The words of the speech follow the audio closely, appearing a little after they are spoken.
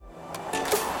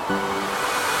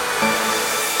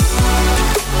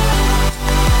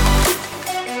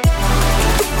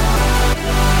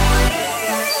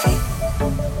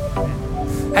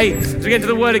Hey, as we get into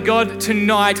the Word of God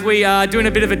tonight, we are doing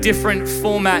a bit of a different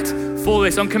format for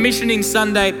this. On Commissioning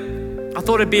Sunday, I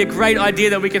thought it'd be a great idea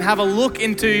that we can have a look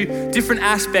into different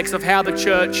aspects of how the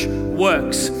church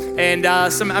works.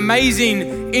 And some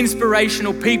amazing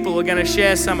inspirational people are going to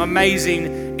share some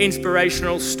amazing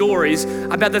inspirational stories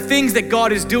about the things that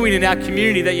God is doing in our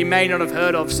community that you may not have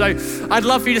heard of. So I'd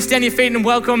love for you to stand your feet and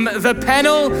welcome the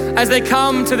panel as they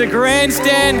come to the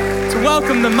grandstand to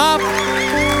welcome them up.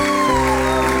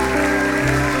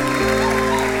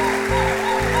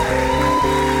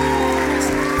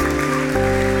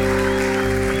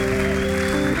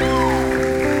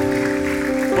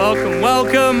 Welcome,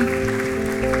 welcome.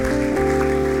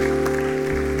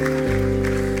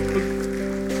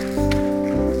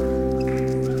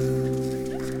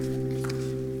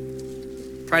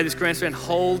 Pray this grandstand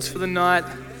holds for the night.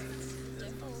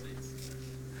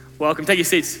 Welcome, take your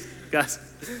seats, guys.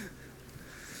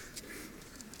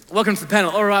 Welcome to the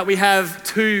panel. All right, we have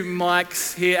two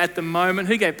mics here at the moment.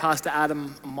 Who gave Pastor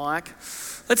Adam a mic?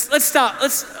 Let's start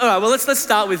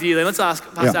with you then. Let's ask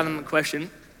Pastor Adam a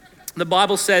question. The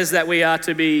Bible says that we are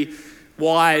to be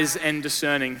wise and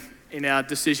discerning in our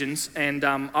decisions, and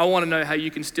I want to know how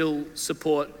you can still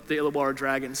support the Illawarra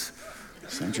Dragons.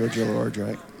 St. George Illawarra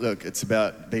Drake. Look, it's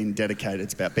about being dedicated.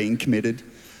 It's about being committed.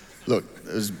 Look,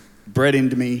 it was bred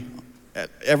into me.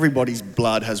 Everybody's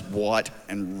blood has white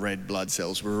and red blood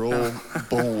cells. We're all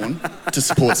born to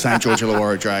support St. George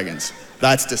Illawarra Dragons.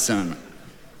 That's discernment.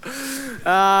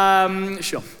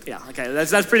 Sure. Yeah. Okay.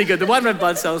 That's pretty good. The white red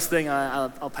blood cells thing,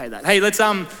 I'll pay that. Hey, let's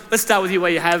start with you where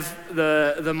you have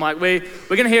the mic. We're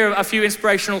going to hear a few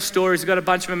inspirational stories. We've got a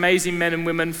bunch of amazing men and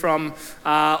women from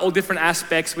all different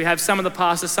aspects. We have some of the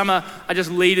pastors. Some are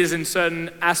just leaders in certain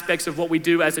aspects of what we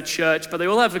do as a church, but they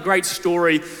all have a great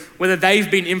story, whether they've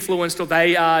been influenced or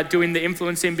they are doing the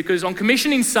influencing. Because on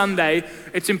Commissioning Sunday,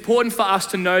 it's important for us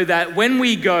to know that when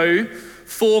we go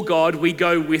for God, we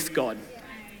go with God.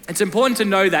 It's important to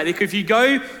know that. If you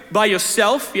go by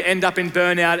yourself, you end up in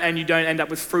burnout and you don't end up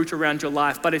with fruit around your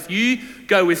life. But if you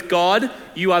go with God,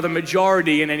 you are the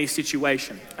majority in any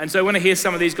situation. And so I want to hear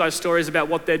some of these guys' stories about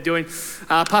what they're doing.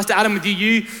 Pastor Adam, with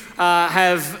you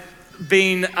have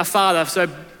been a father. So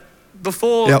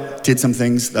before... Yep, did some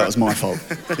things. That was my fault.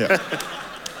 Yep.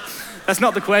 That's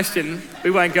not the question.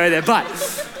 We won't go there. But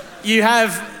you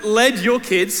have led your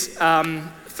kids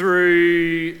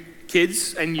through...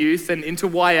 kids and youth and into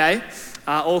YA.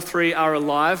 All three are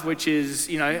alive, which is,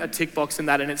 a tick box in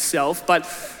that in itself. But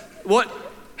what...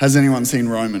 Has anyone seen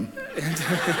Roman?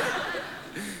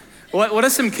 What are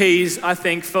some keys, I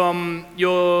think, from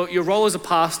your role as a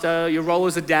pastor, your role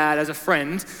as a dad, as a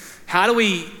friend? How do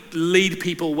we lead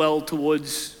people well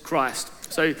towards Christ?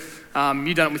 So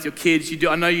you've done it with your kids.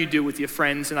 I know you do it with your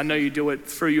friends, and I know you do it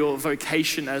through your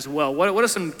vocation as well. What are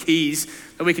some keys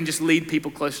that we can just lead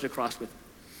people closer to Christ with?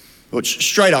 Which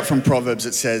straight up from Proverbs,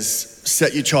 it says,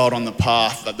 set your child on the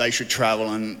path that they should travel,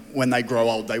 and when they grow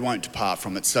old, they won't depart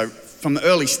from it. So from the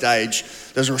early stage,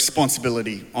 there's a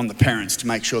responsibility on the parents to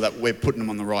make sure that we're putting them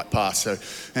on the right path. So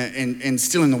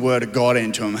instilling the word of God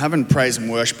into them, having praise and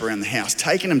worship around the house,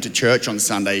 taking them to church on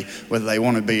Sunday, whether they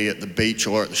want to be at the beach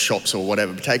or at the shops or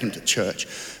whatever, but take them to church.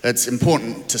 It's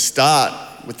important to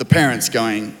start with the parents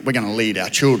going, we're going to lead our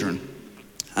children.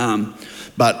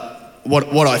 But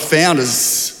what I found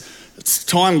is, as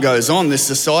time goes on, this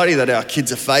society that our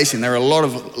kids are facing, there are a lot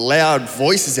of loud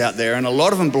voices out there, and a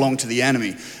lot of them belong to the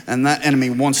enemy. And that enemy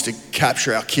wants to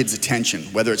capture our kids' attention,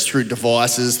 whether it's through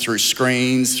devices, through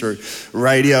screens, through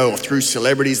radio, or through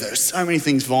celebrities. There are so many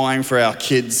things vying for our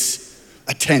kids'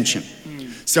 attention.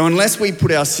 So unless we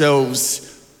put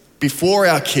ourselves before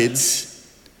our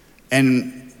kids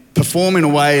and perform in a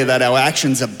way that our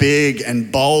actions are big and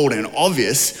bold and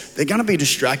obvious, they're going to be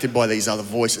distracted by these other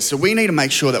voices. So we need to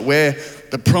make sure that we're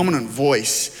the prominent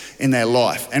voice in their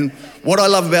life. And what I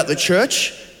love about the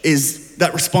church is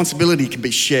that responsibility can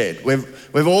be shared.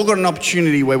 We've all got an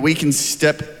opportunity where we can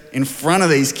step in front of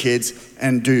these kids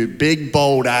and do big,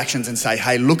 bold actions and say,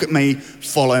 hey, look at me,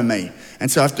 follow me. And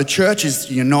so if the church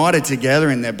is united together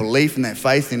in their belief and their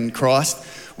faith in Christ,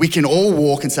 we can all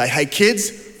walk and say, hey,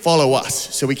 kids, follow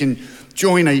us. So we can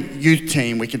join a youth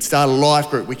team, we can start a life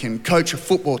group, we can coach a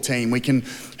football team, we can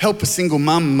help a single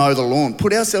mum mow the lawn,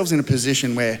 put ourselves in a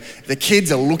position where the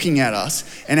kids are looking at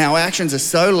us and our actions are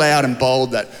so loud and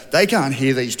bold that they can't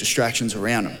hear these distractions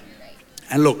around them.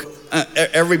 And look,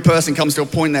 every person comes to a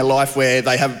point in their life where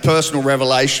they have a personal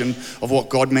revelation of what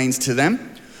God means to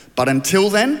them. But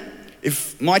until then,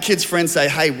 if my kids' friends say,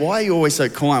 hey, why are you always so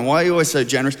kind? Why are you always so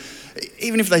generous?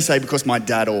 Even if they say because my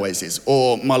dad always is,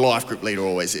 or my life group leader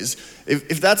always is,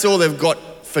 if that's all they've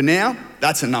got for now,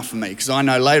 that's enough for me, because I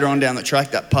know later on down the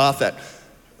track, that path that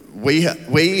we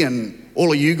and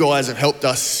all of you guys have helped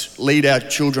us lead our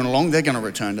children along, they're going to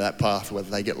return to that path whether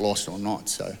they get lost or not.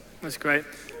 So that's great.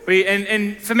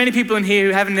 And for many people in here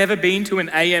who have never been to an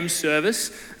AM service,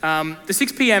 the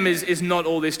 6 p.m. is not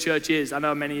all this church is. I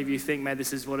know many of you think, man,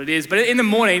 this is what it is. But in the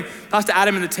morning, Pastor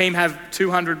Adam and the team have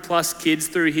 200 plus kids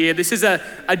through here. This is a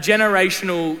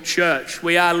generational church.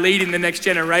 We are leading the next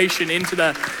generation into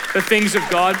the things of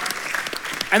God.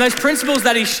 And those principles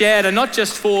that he shared are not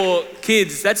just for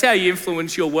kids. That's how you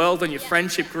influence your world and your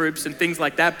friendship groups and things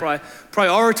like that, by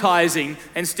prioritizing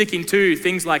and sticking to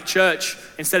things like church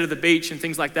instead of the beach and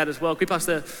things like that as well. Can we pass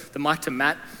the mic to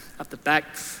Matt up the back?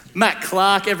 Matt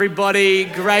Clark, everybody,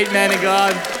 great man of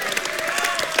God.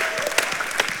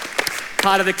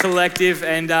 Part of the collective.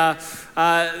 And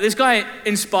this guy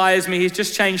inspires me. He's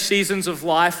just changed seasons of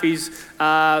life. He's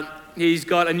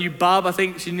got a new bub, I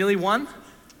think she's nearly 1.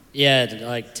 Yeah,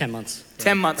 like 10 months.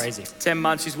 10 months. Crazy. 10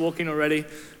 months. She's walking already.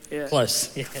 Yeah.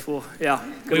 Close. Yeah. Yeah.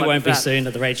 We won't be soon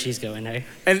at the rate she's going, hey?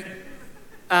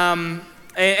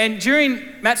 And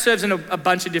during, Matt serves in a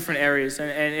bunch of different areas,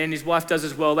 and his wife does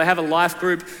as well. They have a life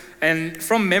group, and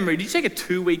from memory, did you take a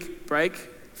 2-week break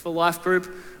for life group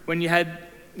when you had,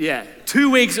 2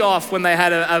 weeks off when they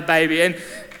had a baby? And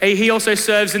he also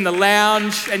serves in the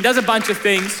lounge and does a bunch of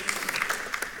things.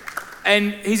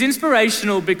 And he's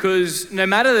inspirational because no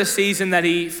matter the season that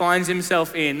he finds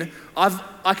himself in,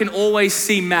 I can always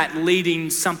see Matt leading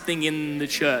something in the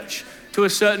church to a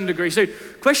certain degree. So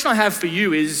question I have for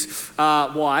you is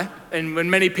why? And when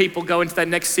many people go into that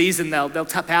next season, they'll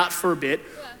tap out for a bit.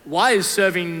 Why is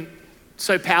serving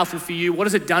so powerful for you? What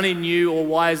has it done in you, or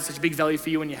why is it such a big value for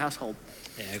you and your household?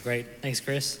 Yeah, great. Thanks,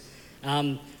 Chris.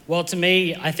 Well, to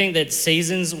me, I think that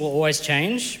seasons will always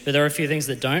change, but there are a few things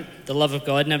that don't. The love of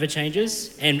God never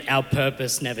changes, and our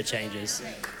purpose never changes.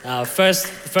 First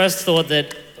thought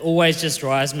that always just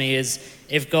drives me is,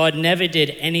 if God never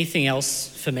did anything else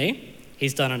for me,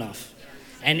 he's done enough.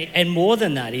 And more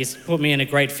than that, he's put me in a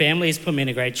great family, he's put me in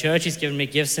a great church, he's given me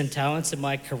gifts and talents in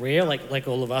my career, like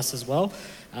all of us as well,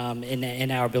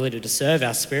 in our ability to serve,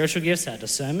 our spiritual gifts, our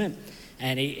discernment.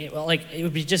 And it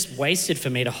would be just wasted for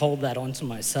me to hold that onto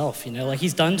myself,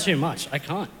 he's done too much. I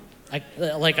can't. I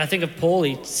think of Paul,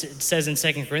 he says in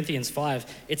 2 Corinthians 5,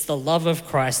 it's the love of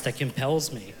Christ that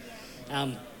compels me.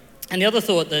 And the other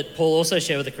thought that Paul also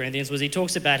shared with the Corinthians was, he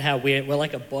talks about how we're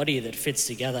like a body that fits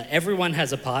together. Everyone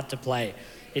has a part to play.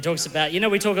 He talks about,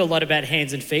 we talk a lot about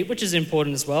hands and feet, which is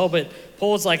important as well, but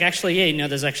Paul's like, actually,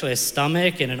 there's actually a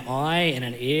stomach and an eye and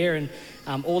an ear and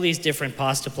all these different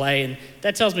parts to play. And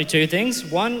that tells me two things.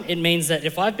 One, it means that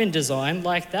if I've been designed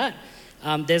like that,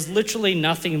 there's literally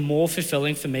nothing more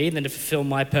fulfilling for me than to fulfill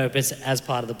my purpose as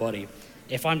part of the body.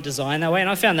 If I'm designed that way, and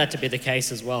I found that to be the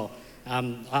case as well.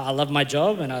 I love my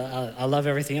job and I love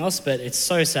everything else, but it's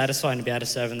so satisfying to be able to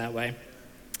serve in that way.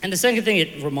 And the second thing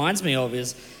it reminds me of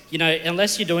is,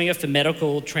 unless you're doing it for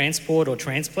medical transport or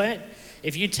transplant,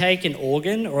 if you take an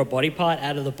organ or a body part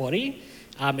out of the body,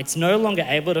 it's no longer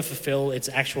able to fulfill its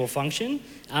actual function,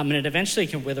 and it eventually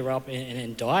can wither up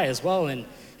and die as well.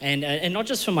 And not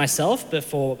just for myself, but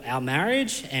for our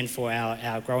marriage and for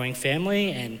our growing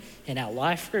family and our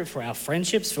life group, for our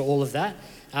friendships, for all of that.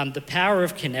 The power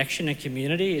of connection and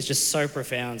community is just so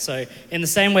profound. So in the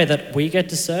same way that we get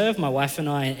to serve, my wife and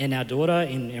I and our daughter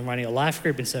in running a life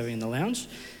group and serving in the lounge,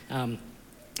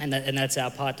 and that's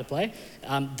our part to play.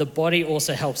 The body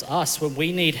also helps us when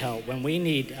we need help, when we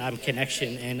need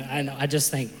connection, and I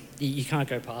just think you can't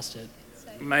go past it.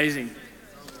 Amazing.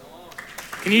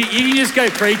 You can just go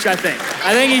preach, I think.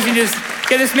 I think you can just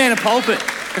get this man a pulpit.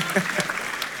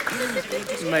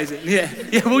 Amazing. Yeah,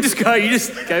 we'll just go. You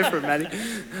just go for it, Maddie.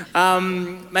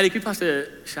 Maddie, could you pass to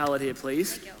Charlotte here,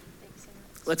 please?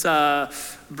 Let's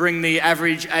bring the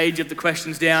average age of the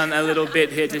questions down a little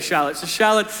bit here to Charlotte. So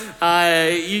Charlotte,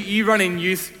 you run in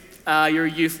youth. You're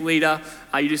a youth leader.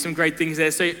 You do some great things there.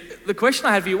 So the question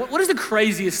I have for you, what is the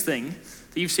craziest thing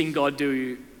that you've seen God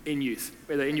do in youth,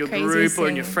 whether in your group or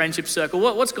in your friendship circle?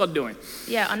 What's God doing?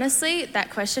 Yeah, honestly,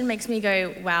 that question makes me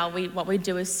go, wow, what we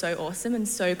do is so awesome and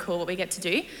so cool what we get to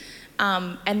do.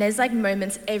 And there's like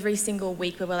moments every single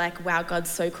week where we're like, wow, God's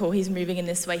so cool. He's moving in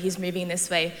this way. He's moving in this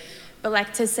way. But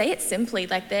like, to say it simply,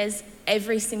 like there's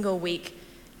every single week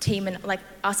team and like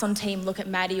us on team look at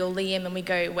Maddie or Liam and we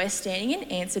go, we're standing in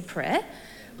answered prayer.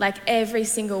 Like every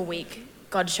single week,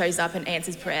 God shows up and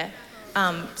answers prayer.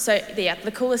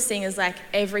 The coolest thing is like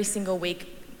every single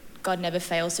week, God never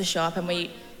fails to show up and we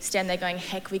stand there going,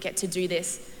 heck, we get to do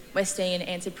this. We're staying in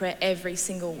answered prayer every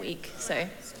single week. So,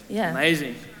 yeah.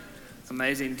 Amazing.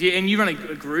 Amazing. And you run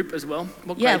a group as well?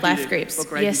 What grade Yeah, do you life do? groups. What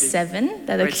grade Year do you do? 7.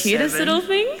 They're the Grade cutest 7. little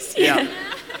things. Yeah.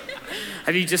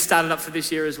 Have you just started up for this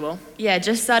year as well? Yeah,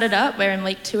 just started up. We're in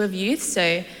week 2 of youth,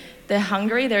 so they're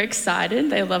hungry, they're excited,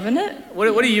 they're loving it.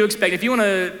 What do you expect? If you want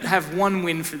to have one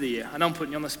win for the year, I know I'm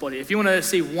putting you on the spot here. If you want to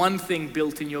see one thing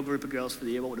built in your group of girls for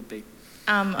the year, what would it be?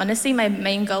 Honestly, my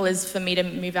main goal is for me to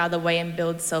move out of the way and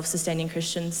build self-sustaining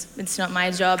Christians. It's not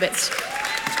my job, That's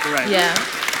great. yeah,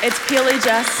 it's purely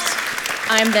just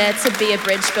I'm there to be a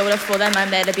bridge builder for them.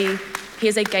 I'm there to be,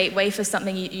 here's a gateway for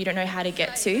something you don't know how to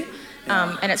get to.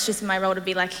 And it's just my role to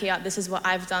be like, here, this is what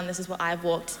I've done, this is what I've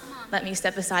walked. Let me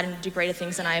step aside and do greater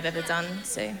things than I have ever done.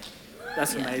 So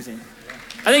That's amazing.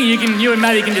 I think you and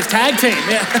Maddie can just tag team.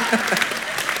 Yeah.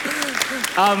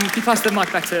 Can you pass the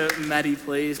mic back to Maddie,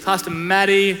 please? Pastor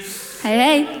Maddie.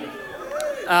 Hey.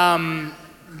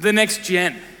 The next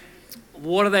gen.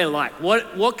 What are they like?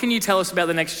 What can you tell us about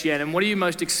the next gen, and what are you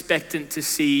most expectant to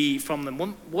see from them?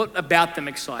 What about them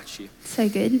excites you? So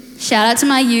good. Shout out to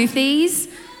my youthies.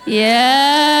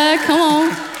 Yeah, come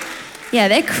on. Yeah,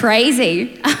 they're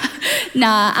crazy.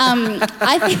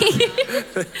 I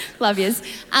think, love yous.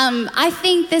 I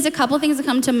think there's a couple of things that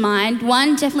come to mind.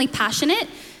 One, definitely passionate.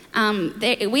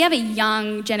 We have a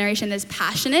young generation that's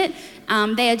passionate.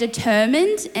 They are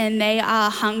determined and they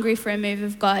are hungry for a move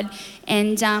of God.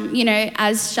 And,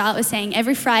 as Charlotte was saying,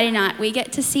 every Friday night we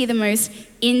get to see the most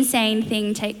insane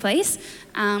thing take place.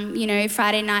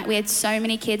 Friday night we had so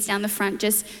many kids down the front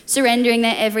just surrendering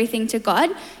their everything to God.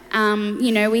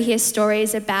 We hear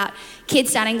stories about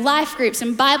kids starting life groups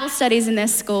and Bible studies in their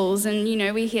schools. And,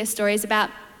 we hear stories about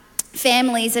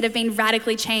families that have been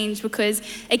radically changed because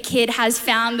a kid has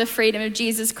found the freedom of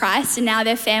Jesus Christ and now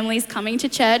their family's coming to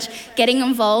church, getting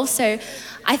involved. So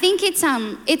I think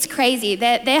it's crazy.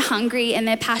 They're hungry and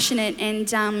they're passionate,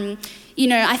 and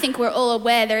I think we're all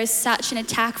aware there is such an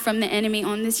attack from the enemy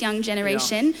on this young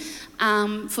generation,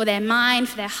 for their mind,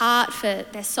 for their heart, for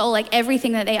their soul, like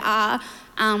everything that they are.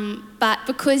 But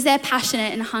because they're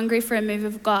passionate and hungry for a move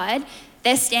of God,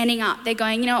 they're standing up. They're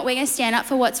going, you know what, we're going to stand up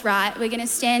for what's right. We're going to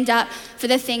stand up for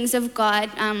the things of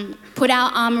God, put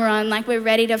our armor on, like we're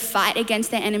ready to fight against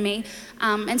the enemy.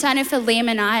 And so I know for Liam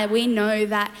and I, we know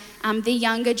that the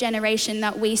younger generation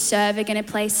that we serve are going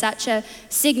to play such a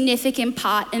significant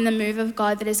part in the move of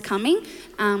God that is coming.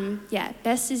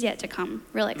 Best is yet to come.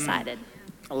 Really excited.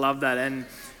 I love that. And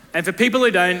for people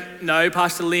who don't know,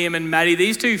 Pastor Liam and Maddie,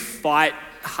 these two fight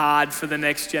hard for the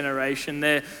next generation.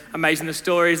 They're amazing. The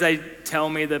stories they tell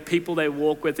me, the people they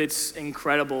walk with, it's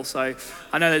incredible. So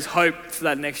I know there's hope for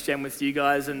that next gen with you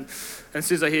guys. And as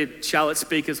soon as I hear Charlotte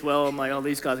speak as well, I'm like, oh,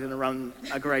 these guys are going to run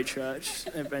a great church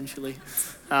eventually.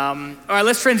 All right,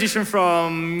 let's transition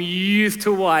from youth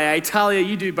to YA. Talia,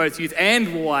 you do both youth and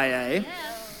YA.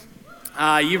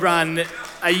 You run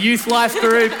a youth life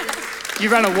group. You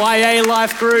run a YA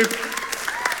life group.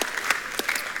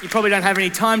 You probably don't have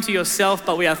any time to yourself,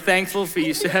 but we are thankful for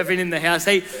you serving in the house.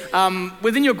 Hey,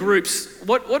 within your groups,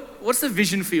 what's the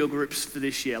vision for your groups for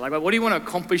this year? Like, what do you want to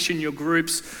accomplish in your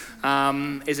groups?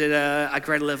 Is it a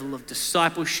greater level of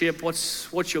discipleship?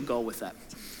 What's your goal with that?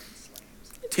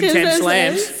 Tim Tam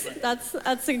slams.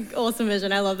 That's an awesome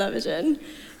vision. I love that vision.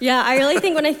 Yeah, I really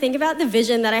think when I think about the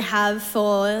vision that I have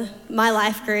for my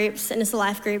life groups and just the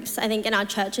life groups, I think in our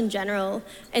church in general,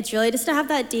 it's really just to have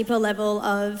that deeper level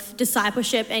of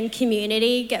discipleship and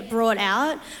community get brought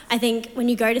out. I think when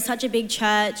you go to such a big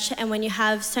church and when you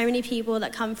have so many people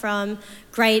that come from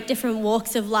great different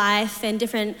walks of life and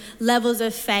different levels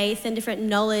of faith and different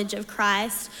knowledge of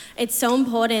Christ, it's so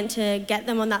important to get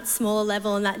them on that smaller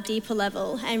level and that deeper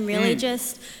level and really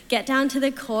just get down to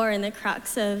the core and the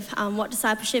crux of what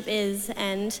discipleship is,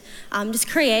 and just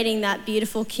creating that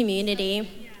beautiful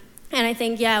community. And I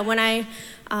think, when I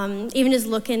even just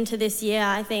look into this year,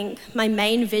 I think my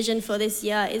main vision for this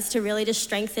year is to really just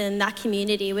strengthen that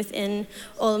community within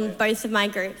both of my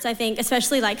groups. I think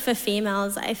especially like for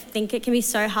females, I think it can be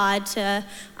so hard to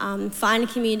find a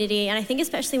community, and I think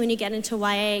especially when you get into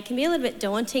YA, it can be a little bit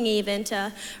daunting even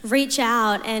to reach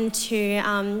out and to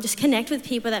just connect with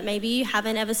people that maybe you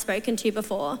haven't ever spoken to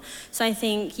before. So I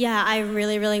think, I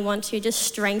really, really want to just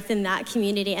strengthen that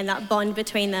community and that bond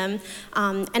between them.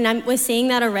 We're seeing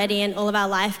that already in all of our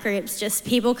life groups, just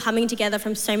people coming together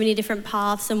from so many different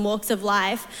paths and walks of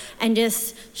life and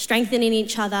just strengthening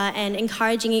each other and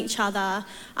encouraging each other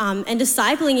and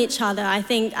discipling each other. I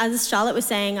think, as Charlotte was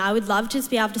saying, I would love to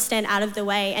just be able to stand out of the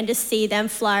way and just see them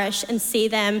flourish and see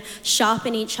them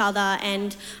sharpen each other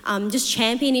and just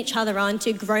champion each other on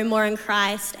to grow more in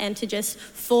Christ and to just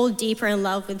fall deeper in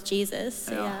love with Jesus.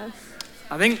 So,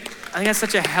 I think that's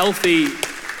such a healthy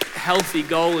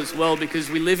goal as well,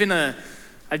 because we live in a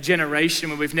a generation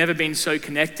where we've never been so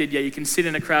connected, yet you can sit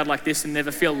in a crowd like this and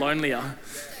never feel lonelier.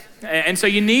 And so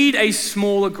you need a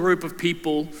smaller group of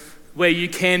people where you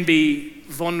can be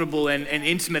vulnerable and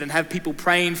intimate and have people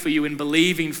praying for you and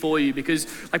believing for you, because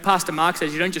like Pastor Mark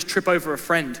says, you don't just trip over a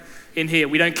friend in here.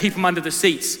 We don't keep them under the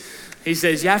seats. He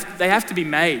says they have to be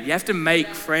made. You have to make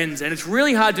friends, and it's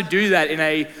really hard to do that in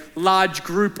a large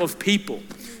group of people.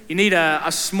 You need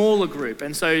a smaller group,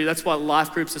 and so that's why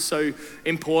life groups are so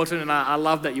important, and I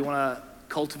love that you want to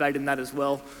cultivate in that as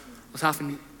well. I was half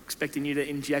expecting you to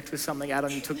inject with something,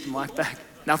 Adam. You took the mic back.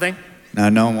 Nothing?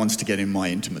 No one wants to get in my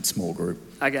intimate small group.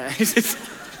 Okay.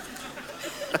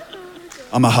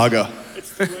 I'm a hugger.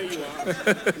 It's the way you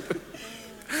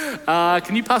are.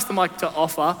 Can you pass the mic to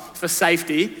Offa for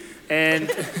safety? And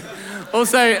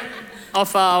also,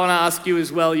 Offa, I want to ask you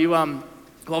as well. You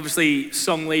obviously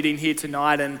song leading here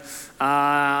tonight, and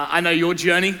I know your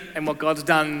journey and what God's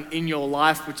done in your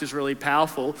life, which is really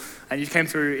powerful. And you came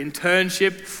through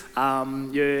internship.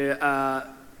 You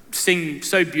sing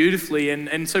so beautifully,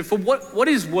 and so for what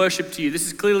is worship to you? This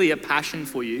is clearly a passion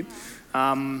for you.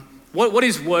 What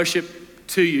is worship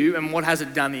to you, and what has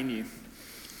it done in you?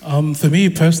 For me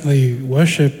personally,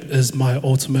 worship is my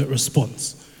ultimate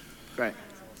response Great.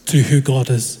 to who God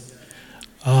is.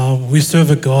 We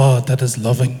serve a God that is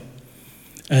loving,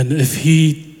 and if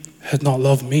He had not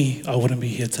loved me, I wouldn't be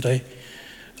here today.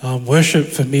 Worship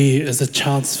for me is a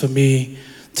chance for me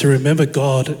to remember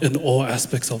God in all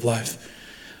aspects of life.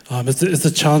 It's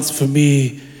a chance for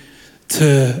me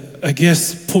to, I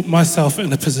guess, put myself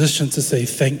in a position to say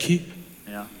thank you,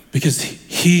 because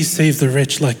He saved a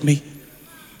wretch like me.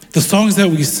 The songs that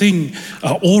we sing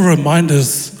are all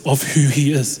reminders of who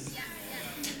He is.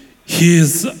 He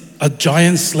is a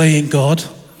giant slaying God.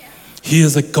 He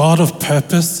is a God of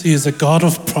purpose. He is a God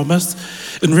of promise.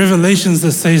 In Revelations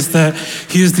it says that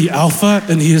He is the Alpha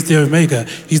and He is the Omega.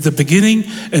 He's the beginning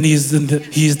and He is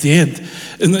the end.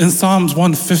 In Psalms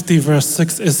 150 verse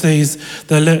 6 it says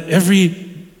that let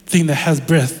everything that has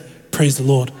breath praise the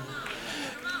Lord.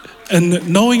 And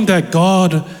knowing that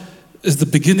God is the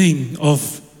beginning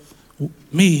of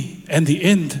me and the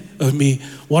end of me,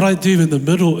 what I do in the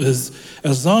middle is,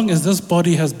 as long as this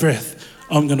body has breath,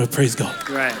 I'm going to praise God.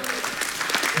 Right.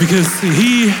 Because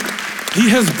He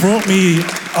has brought me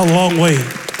a long way.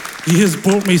 He has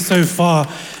brought me so far,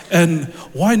 and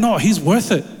why not? He's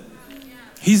worth it.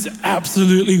 He's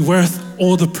absolutely worth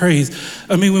all the praise.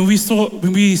 I mean, when we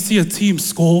see a team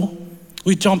score,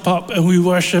 we jump up and we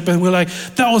worship and we're like,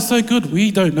 that was so good.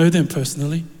 We don't know them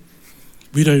personally.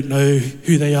 We don't know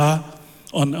who they are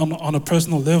on a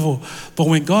personal level. But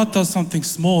when God does something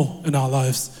small in our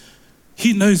lives,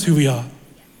 He knows who we are.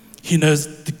 He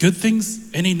knows the good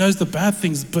things and He knows the bad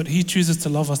things, but He chooses to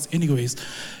love us anyways.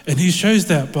 And He shows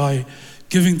that by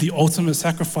giving the ultimate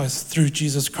sacrifice through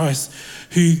Jesus Christ,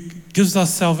 who gives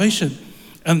us salvation.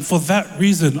 And for that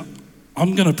reason,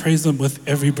 I'm going to praise Him with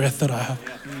every breath that I have.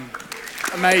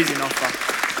 Amazing offer.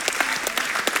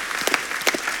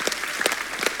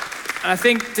 And I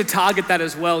think to target that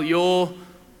as well, your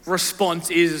response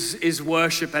is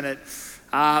worship, and it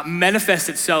manifests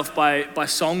itself by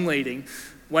song leading.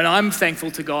 When I'm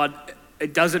thankful to God,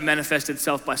 it doesn't manifest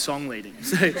itself by song leading.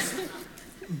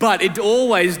 But it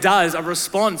always does. A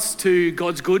response to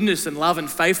God's goodness and love and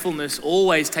faithfulness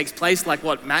always takes place, like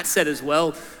what Matt said as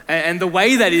well. And the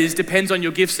way that is depends on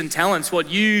your gifts and talents, what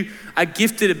you are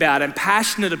gifted about and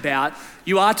passionate about.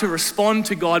 You are to respond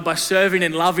to God by serving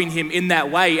and loving Him in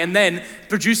that way, and then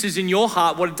produces in your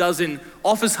heart what it does in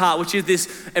Offa's heart, which is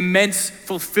this immense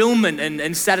fulfillment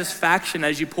and satisfaction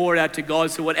as you pour it out to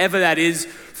God. So whatever that is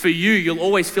for you, you'll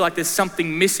always feel like there's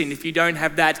something missing if you don't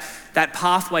have that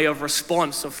pathway of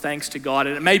response of thanks to God.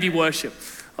 And it may be worship,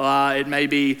 it may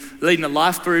be leading a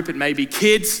life group, it may be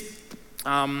kids,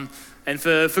 and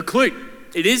for Clute,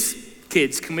 it is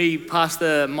kids. Can we pass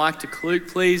the mic to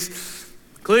Clute, please?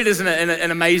 Clute is an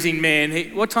amazing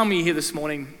man. What time were you here this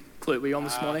morning, Clute? Were you on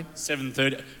this morning?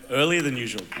 7:30, earlier than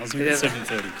usual. I was here at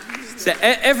 7:30. So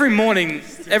every morning,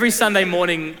 every Sunday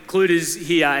morning, Clute is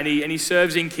here and he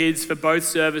serves in kids for both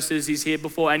services. He's here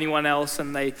before anyone else,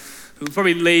 and they will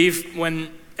probably leave when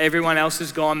everyone else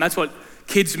is gone. That's what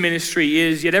kids ministry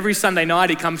is. Yet every Sunday night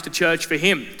he comes to church for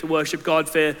him, to worship God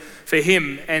for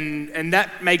him, and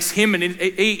that makes him, and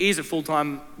he is a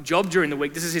full-time job during the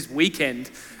week. This is his weekend,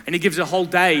 and he gives a whole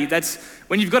day. That's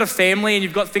when you've got a family and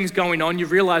you've got things going on, you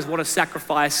realize what a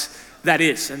sacrifice that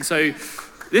is. And so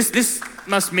this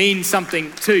must mean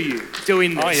something to you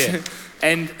doing this. Oh,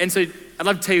 yeah. And so I'd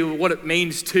love to tell you what it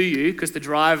means to you, because the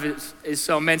drive is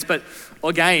so immense. But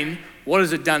again, what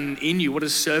has it done in you? What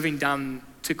has serving done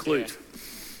to Clute? Yeah.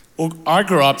 Well, I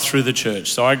grew up through the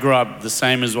church, so I grew up the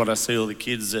same as what I see all the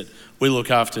kids that we look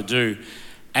after do.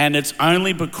 And it's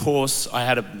only because I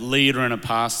had a leader and a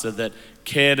pastor that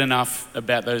cared enough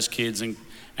about those kids and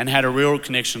had a real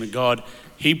connection to God.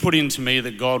 He put into me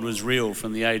that God was real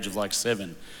from the age of like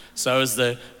 7. So as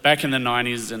back in the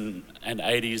 90s and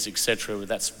 80s, etc.,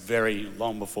 that's very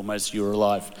long before most of you were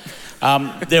alive,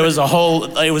 there was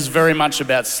it was very much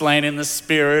about slain in the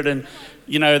spirit and,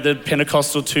 you know, the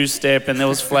Pentecostal two-step, and there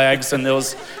was flags and there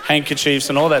was handkerchiefs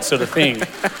and all that sort of thing.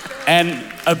 And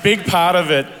a big part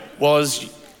of it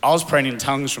was I was praying in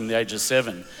tongues from the age of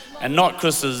 7. And not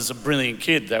because I was a brilliant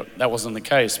kid, that wasn't the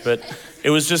case, but it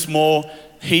was just more,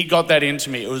 he got that into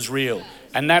me, it was real.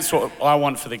 And that's what I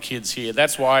want for the kids here.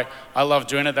 That's why I love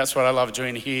doing it. That's what I love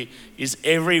doing here, is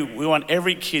we want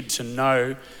every kid to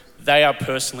know they are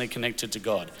personally connected to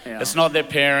God. Yeah. It's not their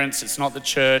parents, it's not the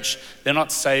church. They're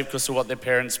not saved because of what their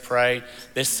parents pray.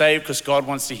 They're saved because God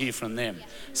wants to hear from them.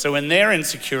 So when they're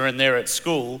insecure and they're at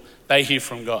school, they hear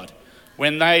from God.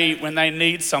 When they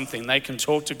need something, they can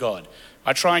talk to God.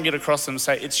 I try and get across them and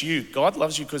say, it's you. God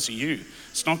loves you because of you.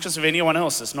 It's not because of anyone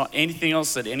else. It's not anything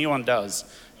else that anyone does.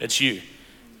 It's you.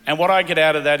 And what I get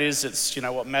out of that is, it's, you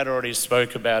know, what Matt already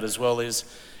spoke about as well, is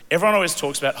everyone always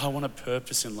talks about, I want a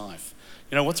purpose in life.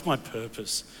 You know, what's my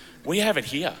purpose? We have it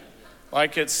here.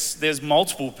 Like there's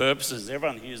multiple purposes.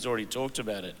 Everyone here has already talked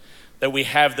about it that we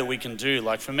have that we can do.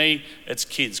 Like for me, it's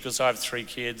kids, because I have 3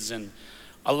 kids, and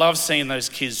I love seeing those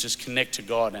kids just connect to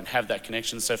God and have that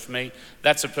connection. So for me,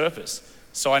 that's a purpose.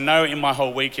 So I know in my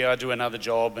whole week here, I do another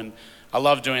job, and I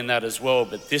love doing that as well,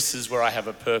 but this is where I have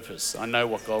a purpose. I know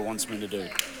what God wants me to do.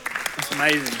 That's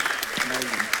amazing.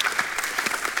 Amazing.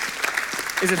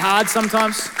 Is it hard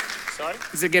sometimes? Sorry?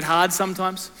 Does it get hard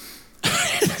sometimes?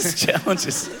 There's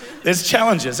challenges. There's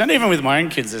challenges. And even with my own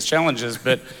kids, there's challenges.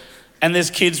 And there's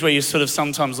kids where you sort of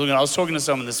sometimes look at, I was talking to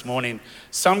someone this morning,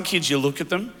 some kids you look at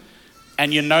them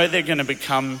and you know they're going to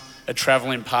become a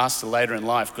traveling pastor later in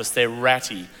life because they're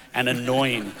ratty and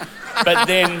annoying. But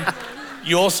then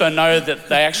you also know that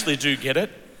they actually do get it.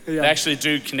 Yeah. They actually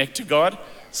do connect to God.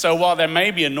 So while they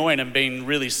may be annoying and being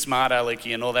really smart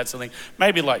alecky and all that sort of thing,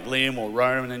 maybe like Liam or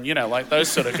Roman and, you know, like those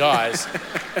sort of guys,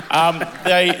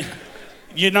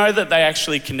 you know that they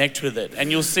actually connect with it.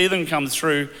 And you'll see them come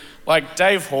through, like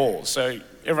Dave Hall. So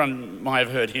everyone might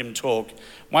have heard him talk.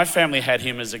 My family had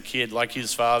him as a kid, like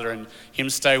his father, and him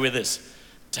stay with us.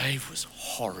 Dave was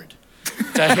horrid.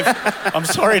 Dave, I'm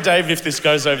sorry, Dave, if this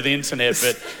goes over the internet,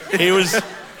 but he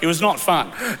was not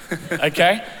fun,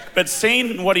 okay? But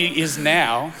seeing what he is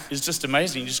now is just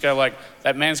amazing. You just go like,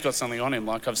 that man's got something on him.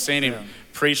 Like I've seen him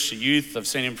preach to youth, I've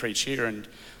seen him preach here, and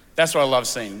that's what I love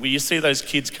seeing. Where you see those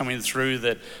kids coming through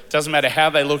that doesn't matter how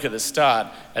they look at the start,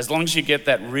 as long as you get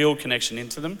that real connection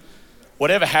into them,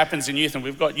 whatever happens in youth, and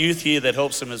we've got youth here that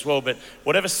helps them as well, but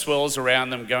whatever swells around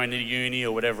them going to uni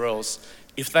or whatever else,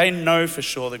 if they know for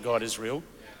sure that God is real,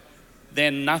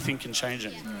 then nothing can change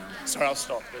it. Sorry, I'll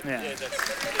stop.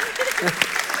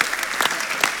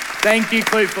 Thank you,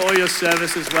 Clute, for all your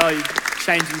service as well. You're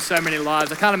changing so many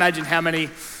lives. I can't imagine how many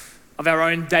of our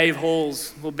own Dave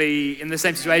Halls will be in the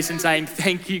same situation saying,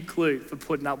 thank you, Clute, for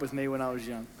putting up with me when I was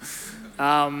young.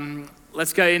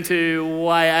 Let's go into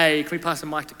YA. Can we pass the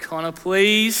mic to Connor,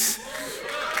 please?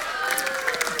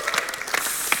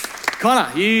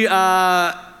 Connor, you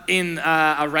are in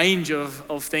a range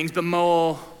of things, but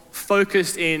more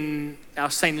focused in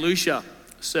our St. Lucia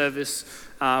service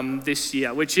this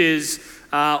year, which is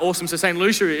awesome. So St.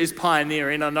 Lucia is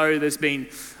pioneering. I know there's been,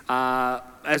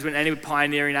 as with any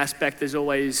pioneering aspect, there's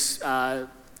always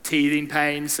teething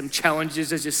pains, some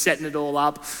challenges as you're setting it all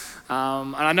up.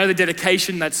 And I know the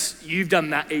dedication you've done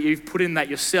that, you've put in that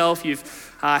yourself.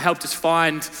 You've helped us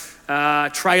find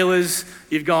trailers.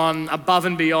 You've gone above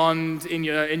and beyond in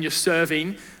your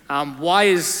serving. Why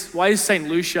is St.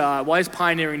 Lucia, why is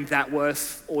pioneering that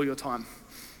worth all your time?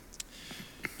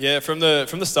 Yeah, from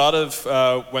the start of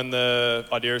when the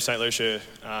idea of St. Lucia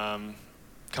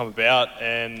come about,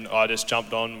 and I just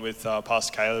jumped on with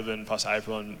Pastor Caleb and Pastor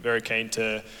April, and very keen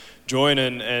to join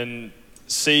and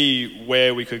see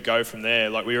where we could go from there.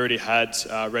 Like we already had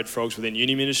Red Frogs within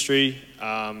uni ministry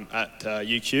at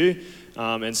UQ,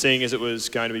 and seeing as it was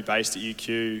going to be based at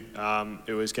UQ,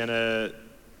 it was going to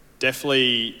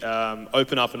definitely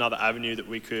open up another avenue that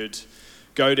we could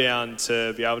go down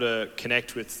to be able to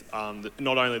connect with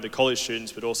not only the college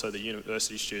students but also the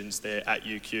university students there at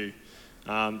UQ.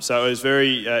 So it was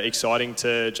very exciting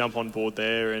to jump on board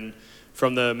there, and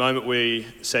from the moment we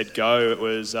said go, it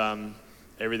was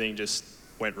everything just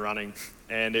went running,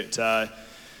 and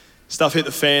stuff hit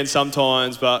the fan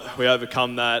sometimes, but we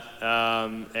overcome that,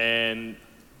 and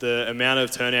the amount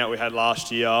of turnout we had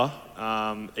last year,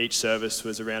 each service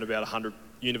was around about 100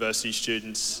 university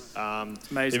students. The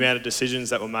amount of decisions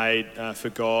that were made for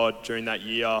God during that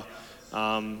year,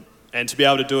 and to be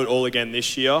able to do it all again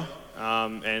this year,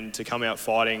 and to come out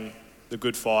fighting the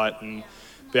good fight and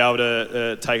be able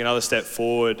to take another step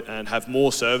forward and have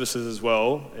more services as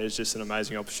well is just an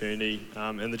amazing opportunity.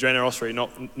 And the generosity,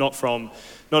 not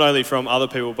only from other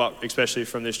people, but especially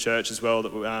from this church as well,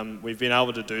 that we've been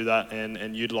able to do that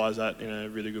and utilise that in a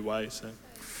really good way. So.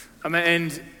 I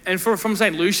mean, and from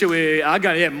St. Lucia, we are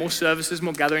going, more services,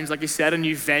 more gatherings, like you said, a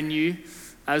new venue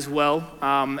as well.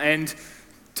 And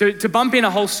to bump in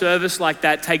a whole service like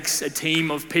that takes a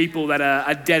team of people that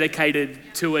are dedicated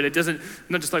to it. It doesn't,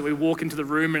 not just like we walk into the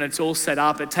room and it's all set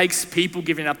up. It takes people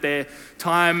giving up their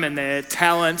time and their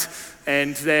talent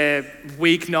and their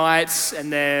weeknights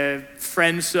and their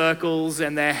friend circles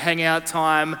and their hangout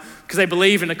time because they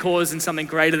believe in a cause and something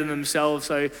greater than themselves.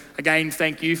 So again,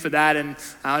 thank you for that. And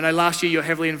I know last year you're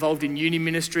heavily involved in uni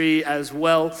ministry as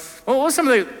well. What were some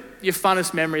of your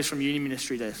funnest memories from uni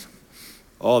ministry days?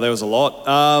 Oh, there was a lot.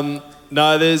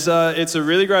 It's a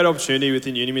really great opportunity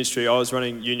within uni ministry. I was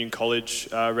running Union College,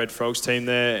 Red Frogs team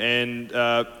there,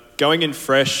 and going in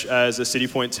fresh as a City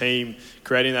Point team,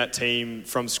 creating that team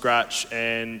from scratch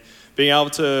and being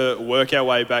able to work our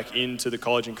way back into the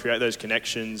college and create those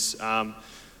connections.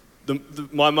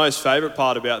 My most favourite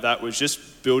part about that was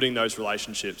just building those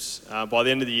relationships. By the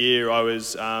end of the year, I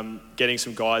was getting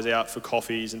some guys out for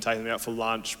coffees and taking them out for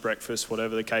lunch, breakfast,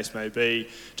 whatever the case may be,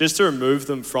 just to remove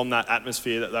them from that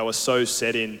atmosphere that they were so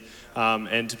set in,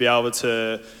 and to be able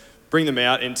to bring them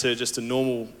out into just a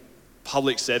normal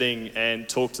public setting and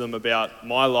talk to them about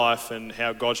my life and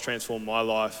how God's transformed my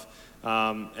life.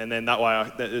 And then that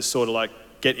way, it's sort of like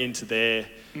get into their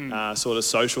sort of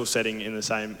social setting in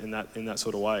that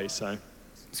sort of way. So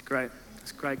it's great.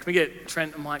 It's great. Can we get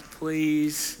Trent and Mike,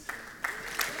 please?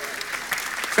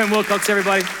 Trent Wilcox,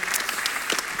 everybody.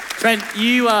 Trent,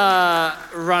 you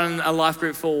run a life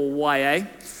group for YA,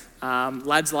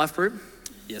 Lads Life Group.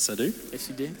 Yes, I do. Yes,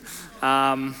 you do.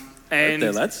 And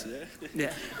there, lads.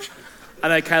 Yeah. I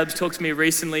know Caleb's talked to me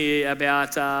recently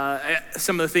about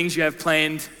some of the things you have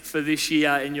planned for this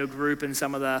year in your group and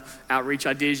some of the outreach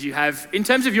ideas you have. In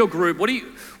terms of your group, what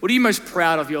are you most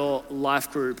proud of your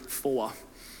life group for?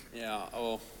 Yeah,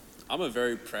 well, I'm a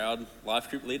very proud life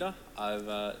group leader.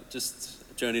 I've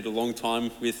just journeyed a long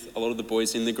time with a lot of the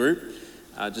boys in the group.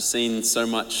 Just seen so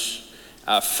much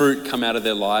fruit come out of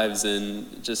their lives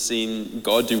and just seen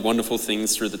God do wonderful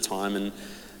things through the time. And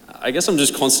I guess I'm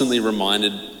just constantly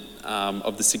reminded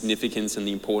of the significance and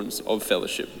the importance of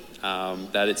fellowship.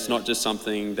 That it's not just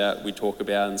something that we talk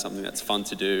about and something that's fun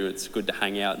to do. It's good to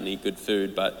hang out and eat good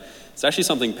food, but it's actually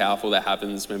something powerful that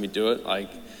happens when we do it.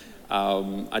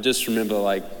 I just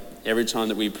remember every time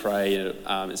that we pray,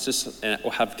 it's just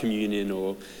or have communion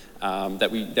or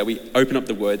that we open up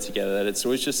the Word together. That it's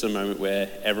always just a moment where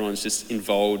everyone's just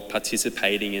involved,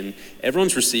 participating, and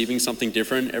everyone's receiving something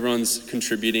different. Everyone's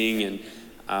contributing, and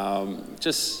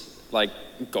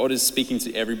God is speaking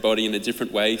to everybody in a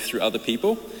different way through other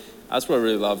people. That's what I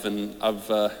really love, and I've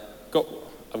got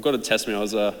a testimony. I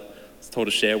was told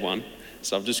to share one,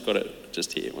 so I've just got it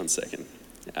just here. 1 second.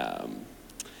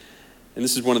 And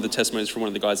this is one of the testimonies from one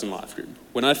of the guys in life group.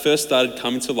 When I first started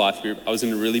coming to life group, I was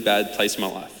in a really bad place in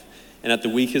my life, and at the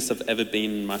weakest I've ever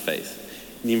been in my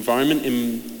faith. The environment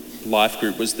in life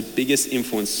group was the biggest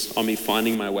influence on me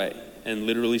finding my way, and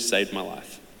literally saved my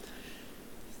life.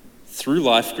 Through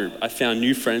life group, I found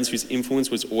new friends whose influence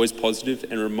was always positive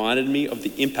and reminded me of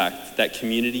the impact that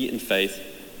community and faith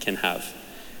can have.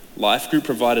 Life group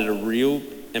provided a real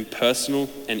and personal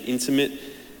and intimate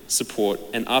support,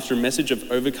 and after a message of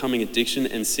overcoming addiction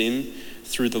and sin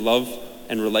through the love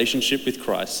and relationship with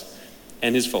Christ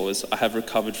and his followers, I have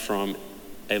recovered from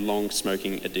a long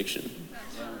smoking addiction.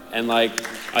 And there's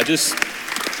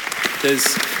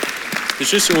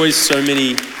just always so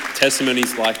many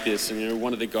testimonies like this, and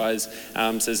one of the guys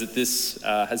says that this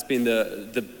has been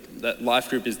that life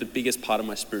group is the biggest part of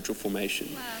my spiritual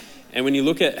formation. Wow. And when you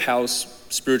look at how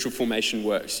spiritual formation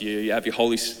works, you have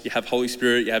Holy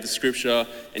Spirit, you have the Scripture,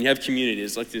 and you have community.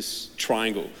 It's like this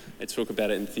triangle. They talk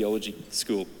about it in theology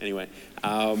school, anyway.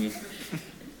 But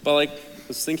I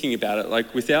was thinking about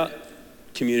it. Without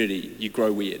community, you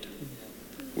grow weird.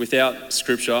 Without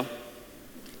Scripture,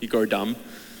 you grow dumb.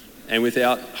 And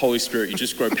without Holy Spirit, you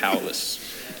just grow powerless.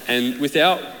 And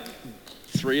without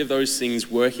three of those things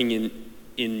working in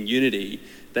unity,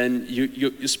 then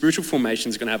your spiritual formation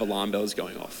is going to have alarm bells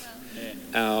going off. Yeah.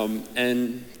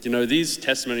 And these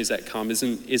testimonies that come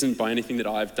isn't by anything that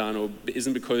I've done, or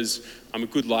isn't because I'm a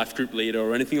good life group leader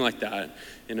or anything like that.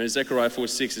 Zechariah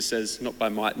 4:6, it says, not by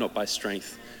might, not by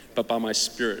strength, but by my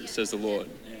spirit, says the Lord.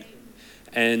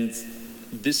 And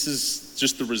this is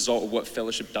just the result of what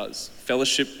fellowship does.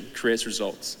 Fellowship creates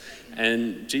results.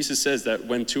 And Jesus says that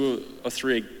when 2 or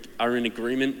 3 are in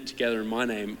agreement together in my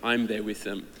name, I'm there with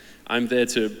them. I'm there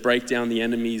to break down the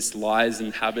enemy's lies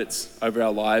and habits over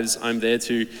our lives. I'm there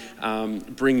to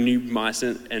bring new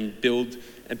mindset and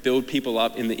build people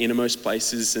up in the innermost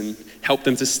places and help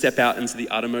them to step out into the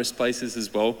uttermost places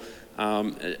as well.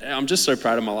 I'm just so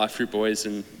proud of my life group boys,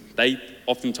 and they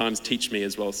oftentimes teach me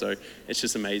as well. So it's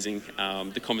just amazing,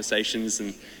 the conversations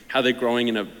and how they're growing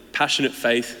in a passionate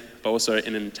faith, but also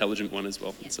in an intelligent one as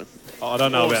well. So, I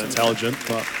don't know about intelligent,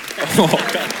 but...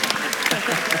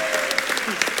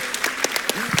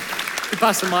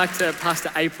 Pass the mic to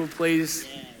Pastor April, please.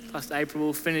 Pastor April,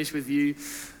 we'll finish with you.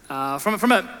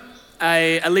 From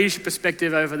a leadership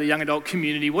perspective over the young adult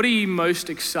community, what are you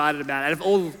most excited about? Out of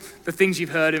all the things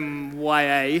you've heard in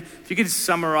YA, if you could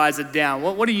summarize it down,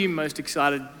 what are you most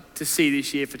excited to see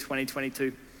this year for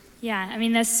 2022? Yeah, I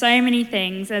mean, there's so many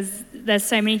things. There's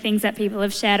so many things that people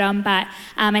have shared on, but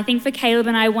I think for Caleb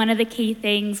and I, one of the key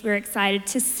things we're excited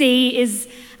to see is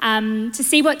to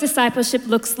see what discipleship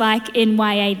looks like in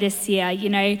YA this year.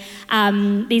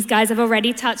 These guys have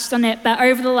already touched on it, but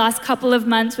over the last couple of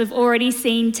months, we've already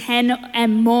seen 10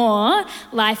 and more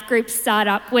life groups start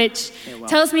up, which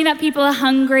tells me that people are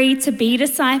hungry to be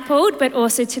discipled, but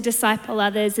also to disciple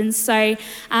others. And so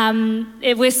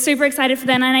we're super excited for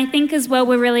that. And I think as well,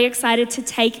 we're really excited to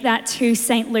take that to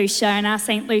St. Lucia and our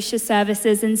St. Lucia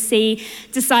services and see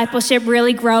discipleship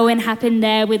really grow and happen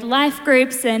there with life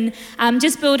groups and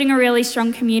just building a really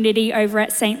strong community over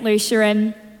at St. Lucia.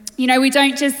 And we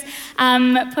don't just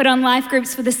put on life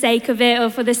groups for the sake of it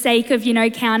or for the sake of,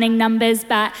 counting numbers,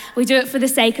 but we do it for the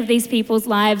sake of these people's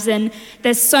lives. And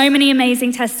there's so many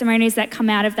amazing testimonies that come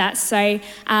out of that. So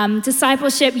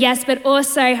discipleship, yes, but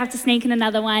also have to sneak in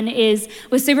another one is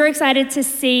we're super excited to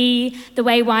see the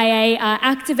way YA are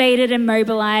activated and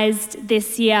mobilized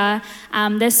this year.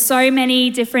 There's so many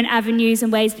different avenues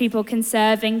and ways people can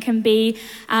serve and can be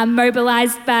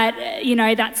mobilized, but,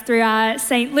 that's through our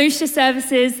St. Lucia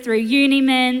services, through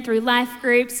Unimin, through life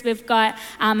groups. We've got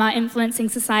our Influencing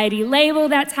Society label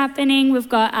that's happening. We've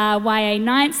got our YA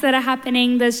nights that are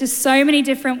happening. There's just so many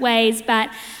different ways, but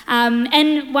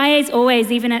and YA's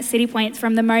always, even at City Points,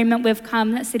 from the moment we've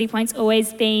come, City Point's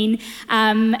always been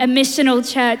a missional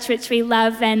church, which we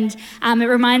love, and it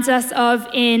reminds us of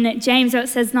in James where it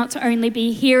says not to only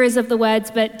be hearers of the words,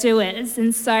 but doers.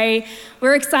 And so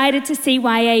we're excited to see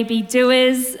YA be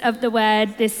doers of the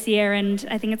word this year, and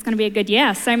I think it's going to be a good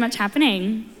year. So much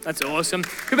happening. That's awesome.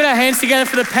 Can we put our hands together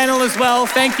for the panel as well?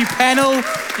 Thank you, panel.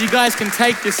 You guys can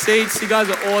take your seats. You guys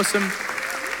are awesome.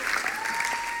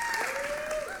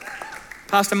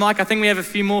 Pastor Mike, I think we have a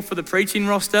few more for the preaching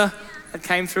roster that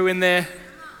came through in there.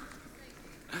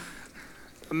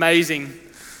 Amazing.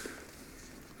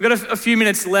 We've got a few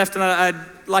minutes left, and I'd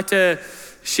like to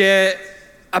share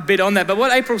a bit on that. But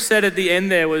what April said at the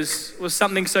end there was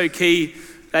something so key,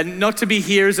 that not to be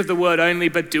hearers of the word only,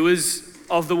 but doers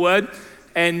of the word.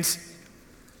 And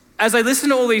as I listen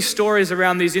to all these stories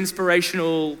around these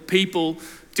inspirational people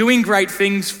doing great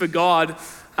things for God,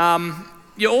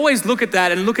 you always look at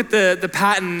that and look at the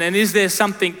pattern, and is there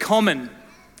something common?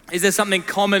 Is there something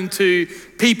common to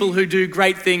people who do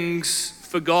great things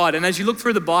for God? And as you look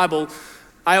through the Bible,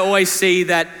 I always see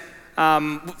that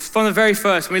from the very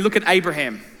first, when we look at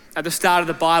Abraham at the start of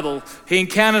the Bible, he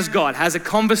encounters God, has a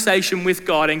conversation with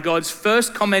God, and God's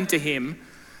first comment to him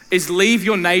is leave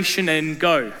your nation and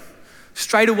go.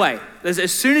 Straight away.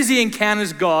 As soon as he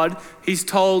encounters God, he's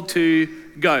told to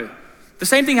go. The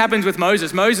same thing happens with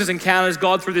Moses. Moses encounters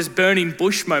God through this burning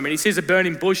bush moment. He sees a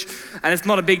burning bush, and it's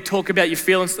not a big talk about your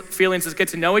feelings, let's get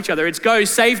to know each other. It's go,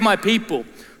 save my people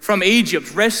from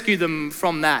Egypt, rescue them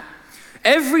from that.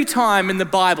 Every time in the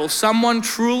Bible someone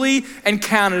truly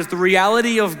encounters the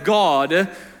reality of God,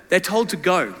 they're told to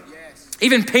go. Yes.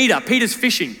 Even Peter's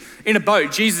fishing in a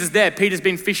boat. Jesus is there. Peter's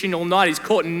been fishing all night. He's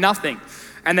caught nothing.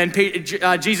 And then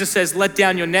Jesus says, let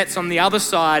down your nets on the other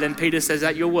side. And Peter says,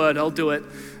 at your word, I'll do it.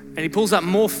 And he pulls up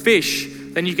more fish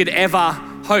than you could ever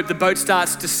hope. The boat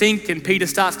starts to sink, and Peter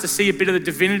starts to see a bit of the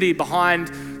divinity behind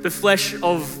the flesh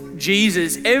of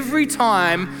Jesus. Every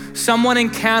time someone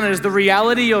encounters the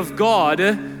reality of God,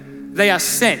 they are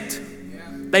sent.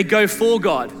 They go for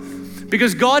God.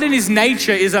 Because God in his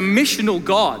nature is a missional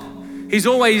God. He's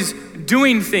always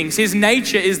doing things. His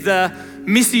nature is the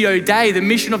Missio Dei, the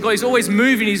mission of God. He's always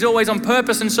moving, he's always on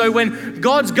purpose. And so when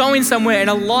God's going somewhere and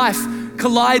a life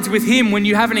collides with him, when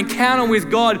you have an encounter with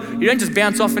God, you don't just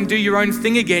bounce off and do your own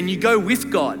thing again, you go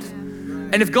with God.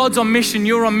 And if God's on mission,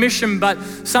 you're on mission, but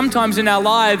sometimes in our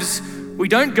lives, we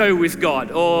don't go with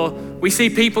God, or we see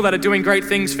people that are doing great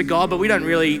things for God, but we don't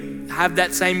really have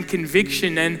that same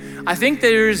conviction. And I think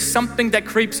there is something that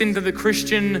creeps into the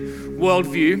Christian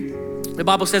worldview. The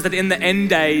Bible says that in the end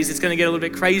days, it's going to get a little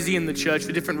bit crazy in the church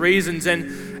for different reasons.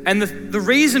 And the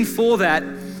reason for that,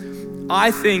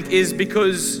 I think, is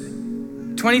because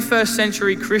 21st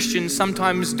century Christians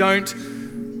sometimes don't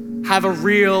have a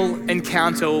real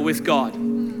encounter with God.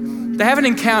 They have an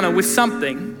encounter with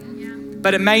something,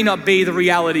 but it may not be the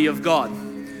reality of God.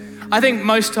 I think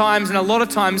most times and a lot of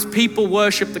times people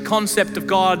worship the concept of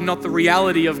God, not the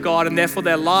reality of God, and therefore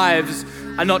their lives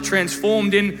are not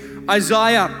transformed. In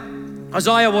Isaiah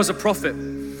was a prophet,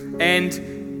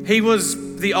 and he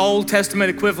was the Old Testament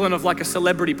equivalent of like a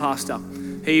celebrity pastor.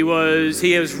 He was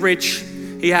rich.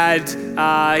 He had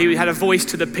a voice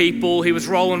to the people. He was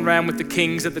rolling around with the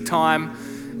kings at the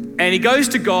time. And he goes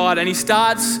to God and he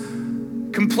starts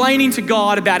complaining to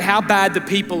God about how bad the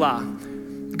people are.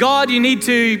 God, you need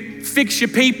to fix your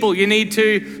people. You need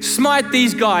to smite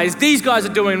these guys. These guys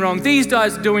are doing wrong. These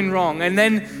guys are doing wrong. And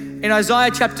then in Isaiah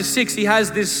chapter 6, he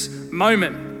has this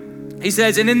moment. He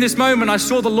says, and in this moment, I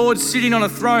saw the Lord sitting on a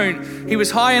throne. He was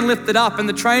high and lifted up, and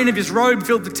the train of his robe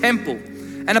filled the temple.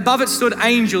 And above it stood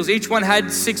angels. Each one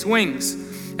had 6 wings.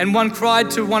 And one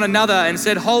cried to one another and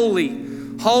said, Holy,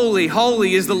 holy,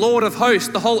 holy is the Lord of hosts.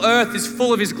 The whole earth is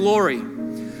full of his glory.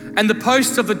 And the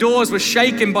posts of the doors were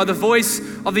shaken by the voice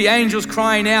of the angels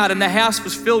crying out, and the house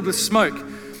was filled with smoke.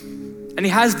 And he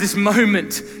has this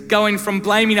moment going from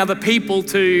blaming other people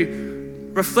to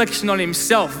reflection on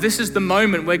himself. This is the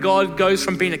moment where God goes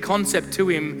from being a concept to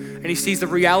him, and he sees the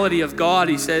reality of God.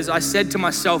 He says, I said to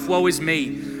myself, woe is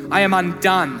me. I am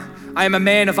undone. I am a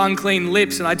man of unclean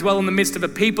lips, and I dwell in the midst of a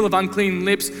people of unclean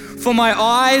lips. For my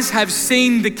eyes have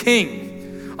seen the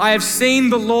King. I have seen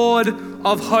the Lord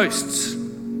of hosts.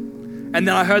 And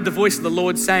then I heard the voice of the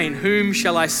Lord saying, whom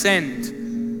shall I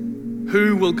send?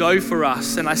 Who will go for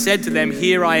us? And I said to them,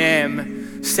 here I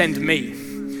am, send me.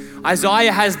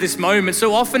 Isaiah has this moment.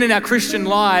 So often in our Christian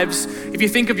lives, if you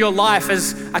think of your life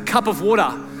as a cup of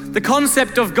water, the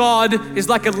concept of God is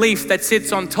like a leaf that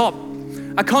sits on top.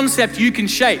 A concept you can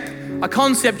shape, a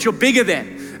concept you're bigger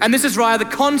than. And this is why the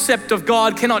concept of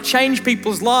God cannot change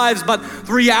people's lives, but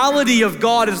the reality of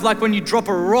God is like when you drop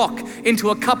a rock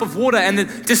into a cup of water and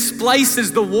it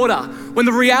displaces the water. When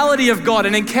the reality of God,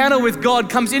 an encounter with God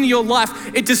comes into your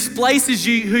life, it displaces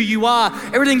you, who you are.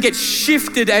 Everything gets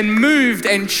shifted and moved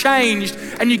and changed,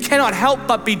 and you cannot help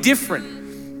but be different.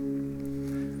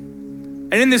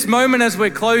 And in this moment, as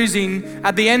we're closing,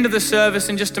 at the end of the service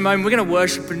in just a moment, we're going to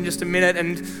worship in just a minute,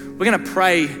 and we're going to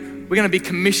pray. We're going to be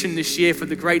commissioned this year for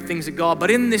the great things of God.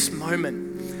 But in this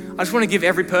moment, I just want to give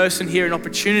every person here an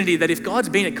opportunity that if God's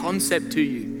been a concept to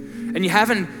you and you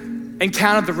haven't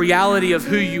encountered the reality of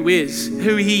who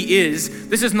He is,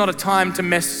 this is not a time to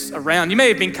mess around. You may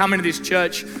have been coming to this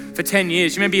church for 10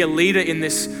 years. You may be a leader in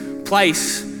this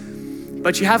place,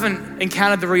 but you haven't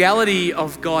encountered the reality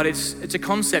of God. It's a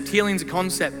concept. Healing's a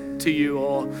concept to you,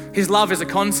 or His love is a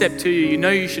concept to you. You know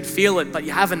you should feel it, but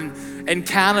you haven't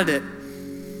encountered it.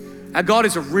 Our God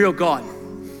is a real God.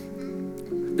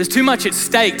 There's too much at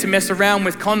stake to mess around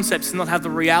with concepts and not have the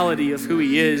reality of who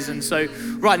He is. And so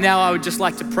right now, I would just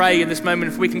like to pray in this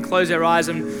moment, if we can close our eyes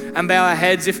and bow our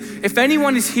heads. If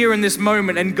anyone is here in this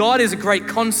moment and God is a great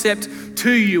concept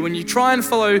to you and you try and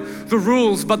follow the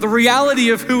rules, but the reality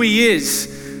of who He is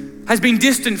has been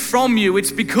distant from you,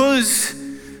 it's because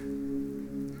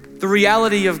the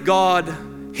reality of God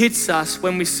hits us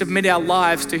when we submit our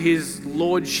lives to His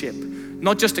lordship.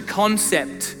 Not just a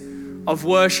concept of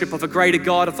worship, of a greater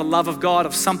God, of the love of God,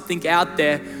 of something out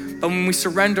there, but when we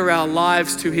surrender our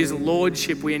lives to His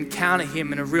lordship, we encounter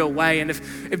Him in a real way. And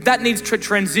if that needs to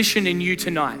transition in you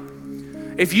tonight,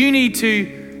 if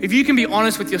you can be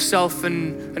honest with yourself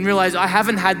and realize, I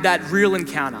haven't had that real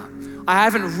encounter. I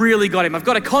haven't really got Him. I've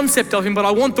got a concept of Him, but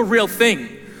I want the real thing.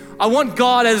 I want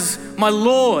God as my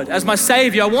Lord, as my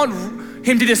Savior. I want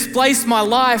Him to displace my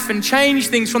life and change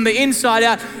things from the inside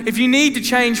out. If you need to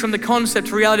change from the concept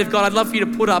to reality of God, I'd love for you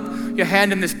to put up your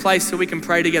hand in this place so we can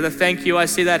pray together. Thank you. I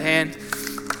see that hand.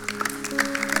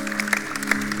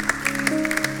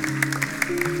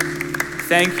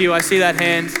 Thank you. I see that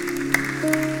hand.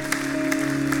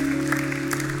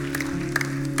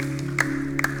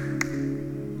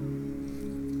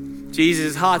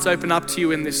 Jesus' heart's open up to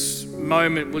you in this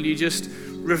moment. Will you just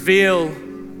reveal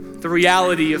the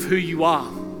reality of who you are?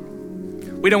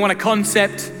 We don't want a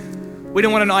concept. We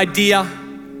don't want an idea.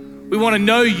 We want to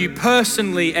know you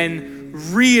personally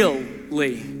and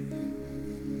really.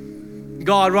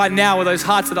 God, right now with those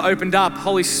hearts that are opened up,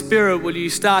 Holy Spirit, will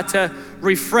you start to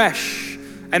refresh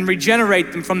and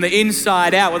regenerate them from the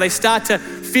inside out? Will they start to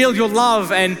feel your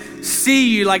love and see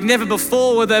you like never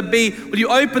before? Will you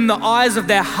open the eyes of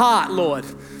their heart, Lord,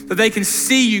 that they can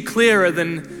see you clearer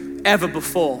than ever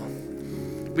before?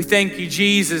 We thank you,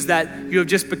 Jesus, that you have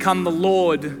just become the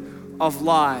Lord of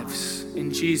lives.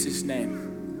 In Jesus'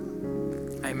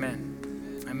 name,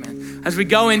 amen. Amen. As we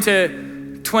go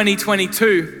into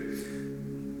 2022,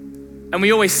 and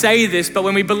we always say this, but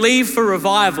when we believe for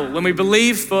revival, when we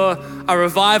believe for a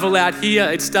revival out here,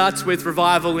 it starts with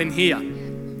revival in here.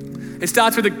 It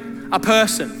starts with a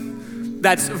person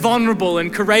that's vulnerable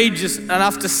and courageous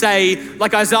enough to say,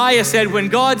 like Isaiah said, when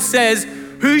God says,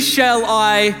 "Who shall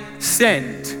I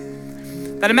send?"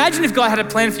 That imagine if God had a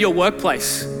plan for your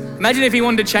workplace. Imagine if he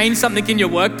wanted to change something in your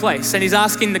workplace and he's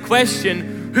asking the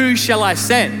question, "Who shall I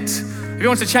send?" If he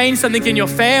wants to change something in your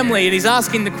family and he's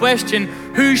asking the question,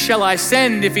 "Who shall I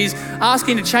send?" If he's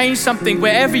asking to change something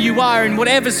wherever you are, in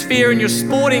whatever sphere, in your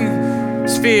sporting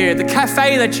sphere, the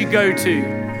cafe that you go to,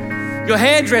 your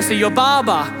hairdresser, your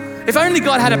barber, if only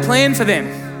God had a plan for them.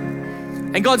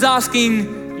 And God's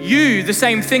asking you the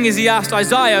same thing as he asked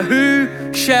Isaiah, "Who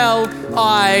shall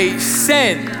I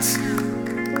send?"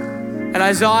 And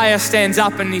Isaiah stands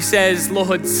up and he says,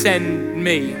 "Lord, send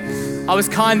me." I was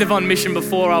kind of on mission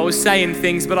before. I was saying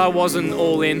things, but I wasn't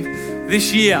all in.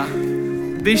 This year,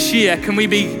 can we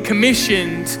be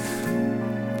commissioned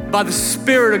by the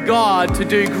Spirit of God to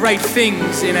do great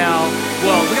things in our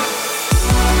world?